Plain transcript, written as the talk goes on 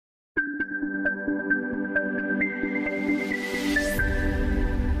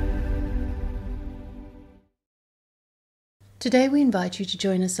Today we invite you to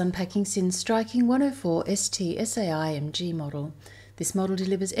join us unpacking Sinn's striking 104 ST SAIMG model. This model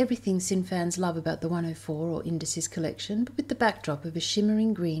delivers everything Sinn fans love about the 104 or indices collection, but with the backdrop of a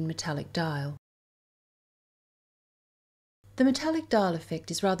shimmering green metallic dial. The metallic dial effect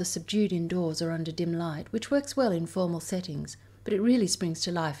is rather subdued indoors or under dim light, which works well in formal settings, but it really springs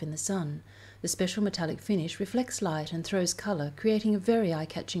to life in the sun. The special metallic finish reflects light and throws colour, creating a very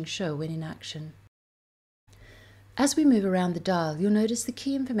eye-catching show when in action. As we move around the dial, you'll notice the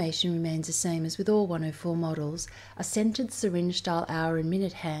key information remains the same as with all 104 models. A centered syringe-style hour and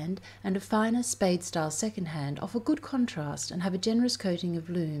minute hand and a finer spade-style second hand offer good contrast and have a generous coating of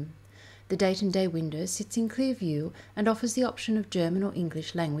loom. The date and day window sits in clear view and offers the option of German or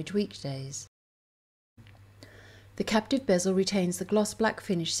English language weekdays. The captive bezel retains the gloss black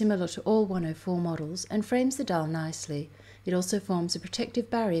finish similar to all 104 models and frames the dial nicely. It also forms a protective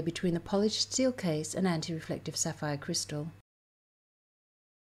barrier between the polished steel case and anti-reflective sapphire crystal.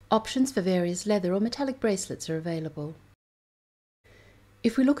 Options for various leather or metallic bracelets are available.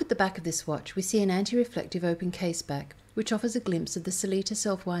 If we look at the back of this watch, we see an anti-reflective open case back, which offers a glimpse of the Solita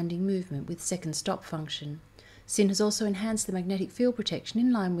self-winding movement with second stop function. Sinn has also enhanced the magnetic field protection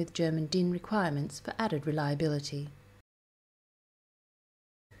in line with German DIN requirements for added reliability.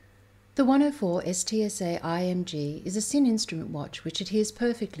 The 104 STSA IMG is a Sinn instrument watch which adheres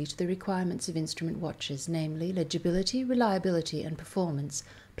perfectly to the requirements of instrument watches, namely legibility, reliability and performance,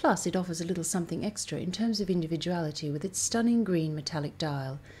 plus it offers a little something extra in terms of individuality with its stunning green metallic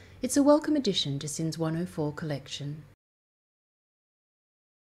dial. It's a welcome addition to Sinn's 104 collection.